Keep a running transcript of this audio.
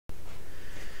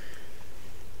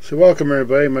So welcome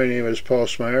everybody, my name is Paul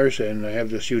Smyers and I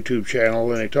have this YouTube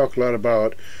channel and I talk a lot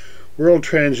about world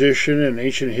transition and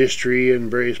ancient history and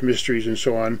various mysteries and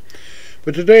so on.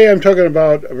 But today I'm talking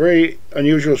about a very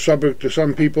unusual subject to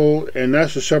some people, and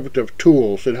that's the subject of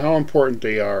tools and how important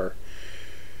they are.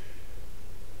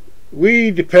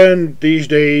 We depend these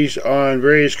days on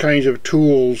various kinds of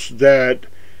tools that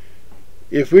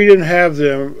if we didn't have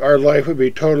them, our life would be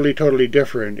totally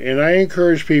different. And I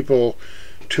encourage people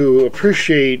to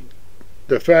appreciate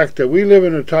the fact that we live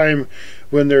in a time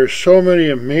when there's so many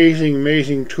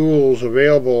amazing tools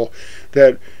available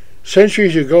that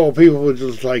centuries ago people would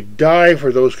just like die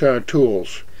for those kind of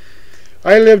tools.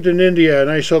 I lived in India and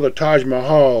I saw the Taj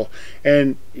Mahal,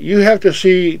 and you have to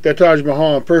see the Taj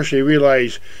Mahal in person to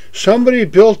realize somebody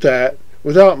built that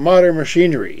without modern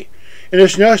machinery. And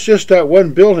it's not just that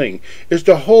one building, it's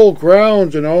the whole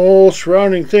grounds and the whole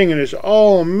surrounding thing, and it's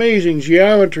all amazing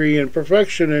geometry and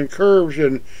perfection and curves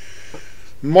and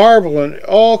marble and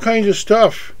all kinds of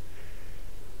stuff.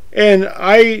 And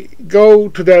I go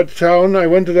to that town, I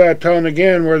went to that town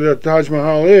again where the Taj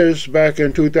Mahal is back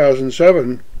in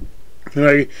 2007, and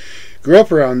I grew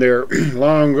up around there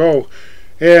long ago.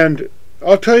 And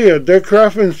I'll tell you, the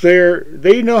craftsmen there,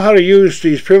 they know how to use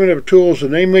these primitive tools,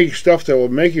 and they make stuff that will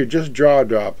make your just jaw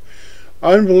drop.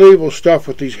 Unbelievable stuff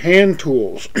with these hand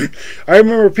tools. I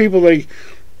remember people,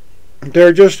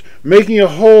 they're just making a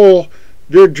hole,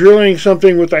 they're drilling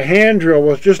something with a hand drill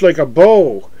with just like a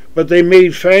bow, but they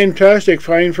made fantastic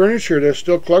fine furniture that's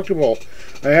still collectible.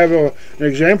 I have an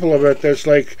example of it that's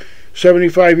like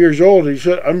 75 years old. He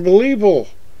said, unbelievable.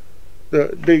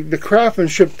 The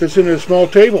craftsmanship that's in a small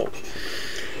table.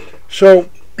 So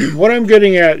what I'm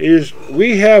getting at is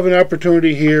we have an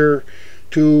opportunity here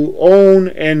to own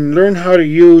and learn how to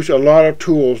use a lot of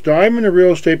tools. Now I'm in the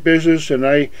real estate business, and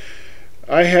I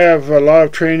have a lot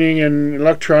of training in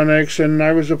electronics, and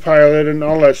I was a pilot and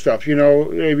all that stuff,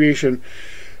 aviation.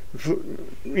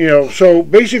 So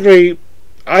basically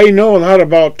I know a lot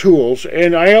about tools,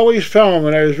 and I always found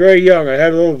when I was very young, I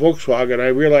had a little Volkswagen, I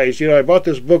realized, I bought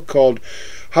this book called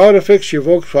How to Fix Your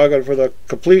Volkswagen for the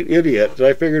Complete Idiot, and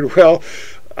I figured, well,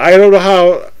 I don't know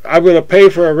how I'm going to pay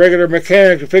for a regular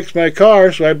mechanic to fix my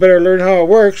car, so I better learn how it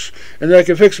works, and then I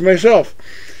can fix it myself.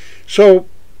 So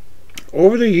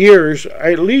over the years,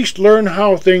 I at least learned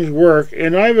how things work,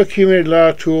 and I've accumulated a lot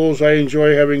of tools. I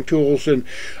enjoy having tools, and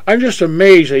I'm just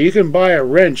amazed that you can buy a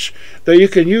wrench that you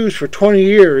can use for 20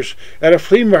 years at a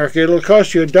flea market. It'll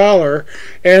cost you $1,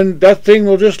 and that thing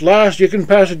will just last. You can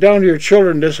pass it down to your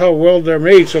children. That's how well they're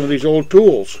made, some of these old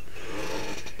tools.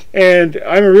 And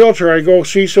I'm a realtor. I go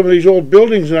see some of these old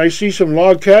buildings, and I see some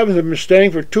log cabins that have been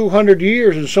standing for 200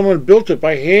 years, and someone built it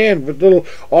by hand with little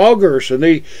augers,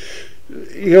 and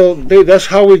that's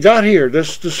how we got here. The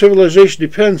civilization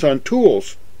depends on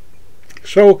tools.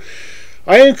 So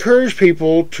I encourage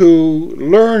people to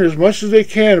learn as much as they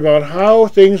can about how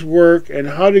things work and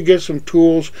how to get some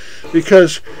tools,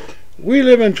 because we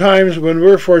live in times when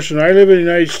we're fortunate. I live in the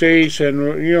United States, and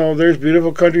there's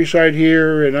beautiful countryside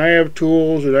here, and I have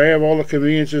tools, and I have all the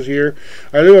conveniences here.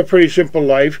 I live a pretty simple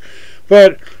life,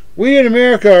 but we in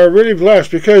America are really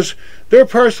blessed, because there are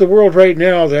parts of the world right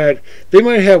now that they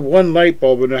might have one light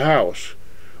bulb in the house,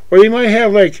 or they might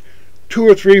have like 2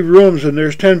 or 3 rooms and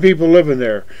there's 10 people living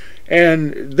there,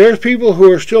 and there's people who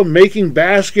are still making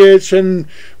baskets and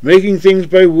making things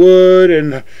by wood,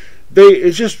 and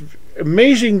it's just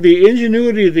amazing the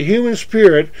ingenuity of the human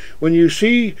spirit when you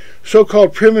see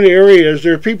so-called primitive areas.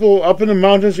 There are people up in the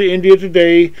mountains of India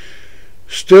today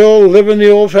still living the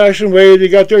old-fashioned way. They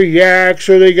got their yaks,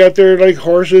 or they got their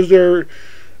horses. They're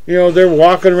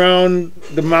walking around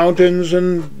the mountains,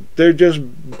 and they're just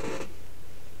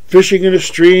fishing in the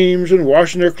streams and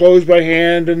washing their clothes by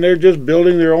hand, and they're just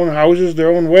building their own houses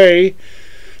their own way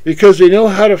because they know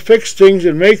how to fix things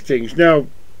and make things. Now,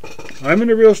 I'm in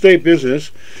the real estate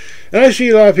business, and I see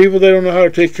a lot of people that don't know how to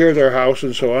take care of their house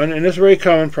and so on, and it's a very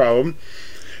common problem.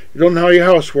 You don't know how your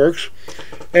house works.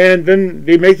 And then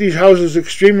they make these houses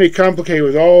extremely complicated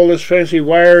with all this fancy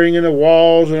wiring in the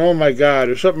walls, and oh my God,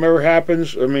 if something ever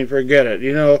happens, forget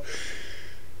it,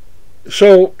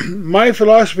 So my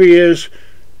philosophy is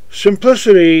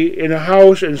simplicity in a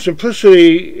house, and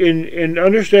simplicity in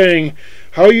understanding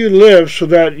how you live so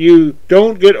that you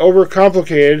don't get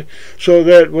overcomplicated, so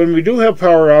that when we do have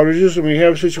power outages and we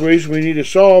have situations we need to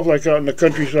solve, like out in the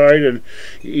countryside, and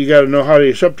you got to know how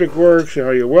your septic works and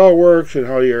how your well works and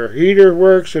how your heater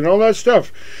works and all that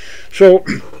stuff. So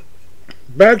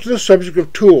back to the subject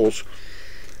of tools.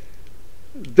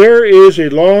 There is a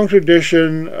long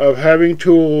tradition of having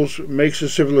tools makes a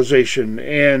civilization,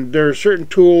 and there are certain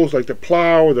tools like the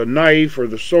plow or the knife or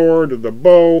the sword or the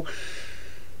bow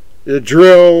the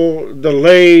drill, the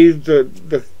lathe,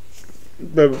 the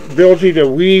ability to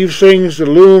weave things, the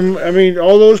loom. I mean,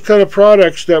 all those kind of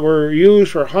products that were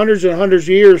used for hundreds and hundreds of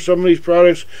years. Some of these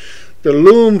products, the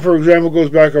loom, for example, goes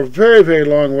back a very, very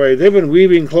long way. They've been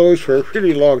weaving clothes for a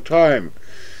really long time.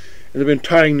 And they've been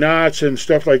tying knots and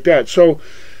stuff like that. So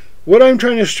what I'm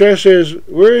trying to stress is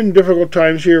we're in difficult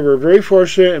times here. We're very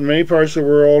fortunate in many parts of the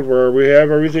world where we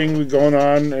have everything going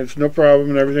on. It's no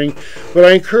problem and everything. But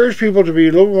I encourage people to be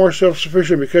a little more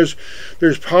self-sufficient because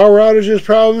there's power outages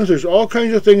problems. There's all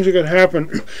kinds of things that can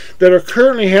happen that are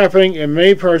currently happening in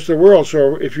many parts of the world.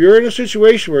 So if you're in a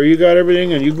situation where you got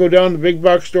everything and you go down to the big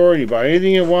box store and you buy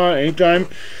anything you want anytime,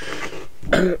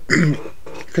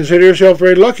 consider yourself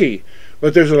very lucky.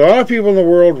 But there's a lot of people in the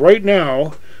world right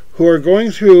now who are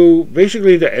going through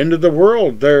basically the end of the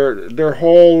world. Their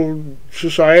whole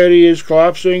society is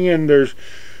collapsing, and there's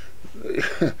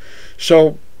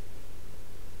so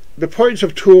the importance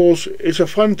of tools is a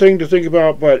fun thing to think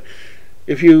about. But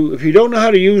if you don't know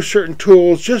how to use certain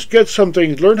tools, just get some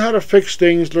things, learn how to fix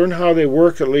things, learn how they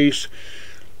work at least,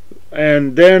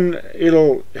 and then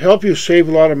it'll help you save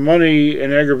a lot of money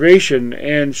and aggravation.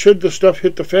 And should the stuff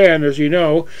hit the fan, as you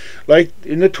know, like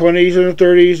in the 20s and the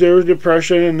 30s, there was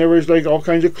depression and there was like all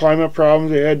kinds of climate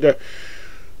problems. They had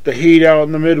the heat out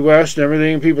in the Midwest and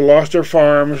everything. People lost their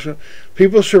farms.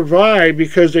 People survived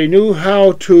because they knew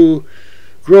how to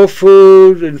grow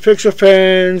food and fix a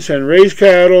fence and raise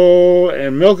cattle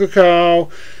and milk a cow.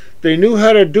 They knew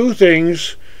how to do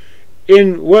things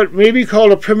in what may be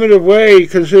called a primitive way,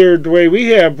 considered the way we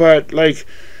have, but like,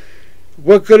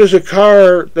 what good is a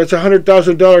car that's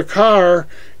 $100,000 car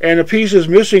and a piece is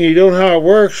missing, you don't know how it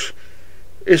works?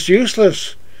 It's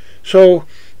useless. So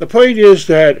the point is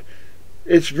that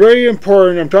it's very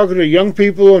important. I'm talking to young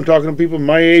people, I'm talking to people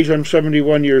my age. I'm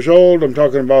 71 years old. I'm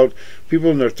talking about people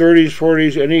in their 30s,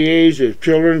 40s, any age, there's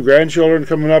children, grandchildren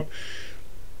coming up.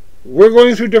 We're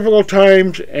going through difficult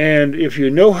times, and if you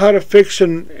know how to fix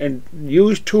and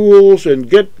use tools and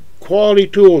get quality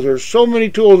tools, there's so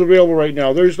many tools available right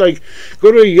now. There's like,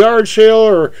 go to a yard sale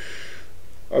or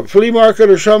a flea market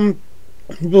or something,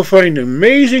 you'll find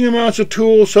amazing amounts of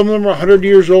tools. Some of them are 100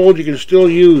 years old, you can still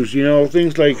use, you know,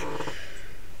 things like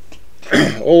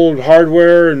old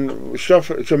hardware and stuff.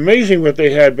 It's amazing what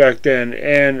they had back then.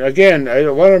 And again, I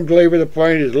don't want to belabor the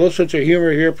point. There's a little sense of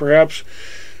humor here, perhaps,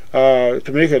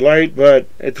 to make it light, but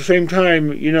at the same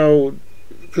time, you know,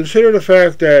 consider the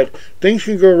fact that things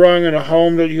can go wrong in a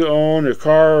home that you own, a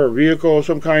car or vehicle of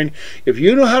some kind. If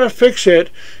you know how to fix it,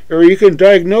 or you can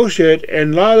diagnose it,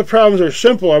 and a lot of the problems are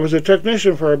simple. I was a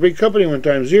technician for a big company one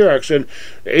time, Xerox, and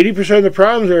 80% of the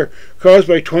problems are caused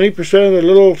by 20% of the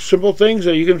little simple things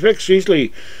that you can fix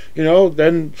easily. You know,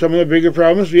 then some of the bigger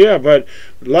problems, yeah, but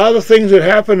a lot of the things that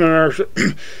happen in our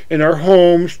in our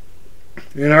homes,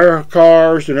 in our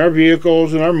cars, in our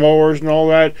vehicles, in our mowers and all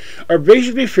that are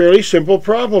basically fairly simple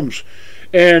problems.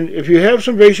 And if you have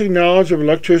some basic knowledge of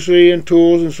electricity and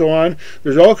tools and so on,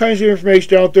 there's all kinds of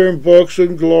information out there in books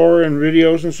and galore and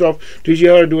videos and stuff to teach you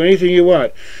how to do anything you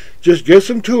want. Just get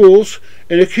some tools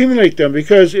and accumulate them,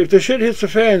 because if the shit hits the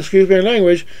fan, excuse my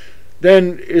language,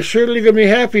 then it's certainly going to be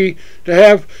happy to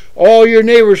have all your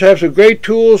neighbors have some great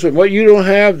tools, and what you don't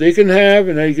have, they can have,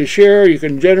 and then you can share, you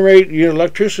can generate, you know,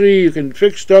 electricity, you can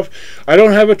fix stuff. I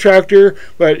don't have a tractor,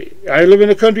 but I live in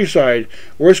the countryside.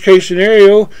 Worst case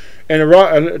scenario, and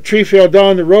a tree fell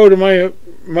down the road of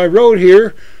my road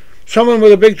here, someone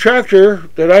with a big tractor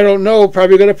that I don't know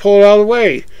probably going to pull it out of the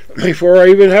way before I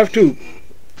even have to.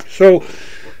 So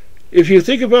if you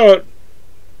think about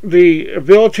the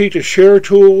ability to share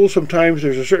tools, sometimes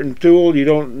there's a certain tool you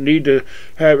don't need to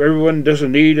have. Everyone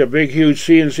doesn't need a big huge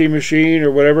CNC machine or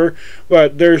whatever,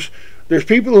 but there's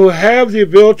people who have the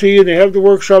ability and they have the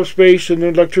workshop space and the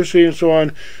electricity and so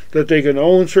on that they can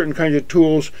own certain kinds of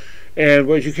tools. And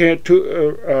what you can't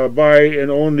buy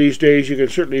and own these days, you can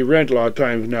certainly rent a lot of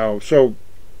times now. So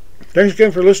thanks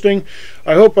again for listening.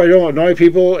 I hope I don't annoy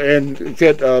people and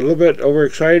get a little bit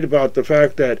overexcited about the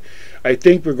fact that I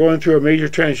think we're going through a major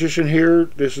transition here.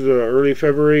 This is early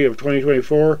February of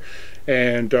 2024,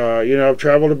 and you know, I've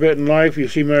traveled a bit in life. You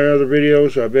see my other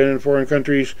videos. I've been in foreign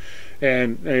countries,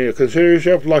 and consider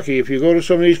yourself lucky. If you go to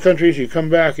some of these countries, you come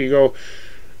back, you go,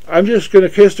 I'm just going to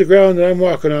kiss the ground that I'm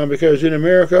walking on, because in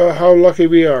America, how lucky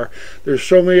we are. There's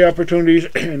so many opportunities,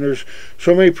 and there's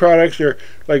so many products. They're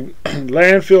like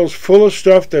landfills full of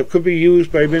stuff that could be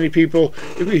used by many people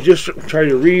if we just try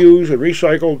to reuse and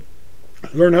recycle,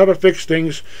 learn how to fix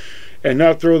things and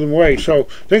not throw them away. So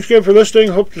thanks again for listening.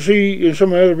 Hope to see you in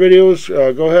some of my other videos.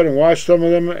 Go ahead and watch some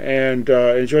of them and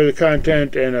enjoy the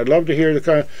content. And I'd love to hear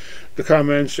the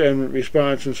comments and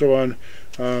response and so on.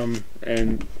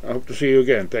 And I hope to see you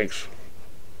again. Thanks.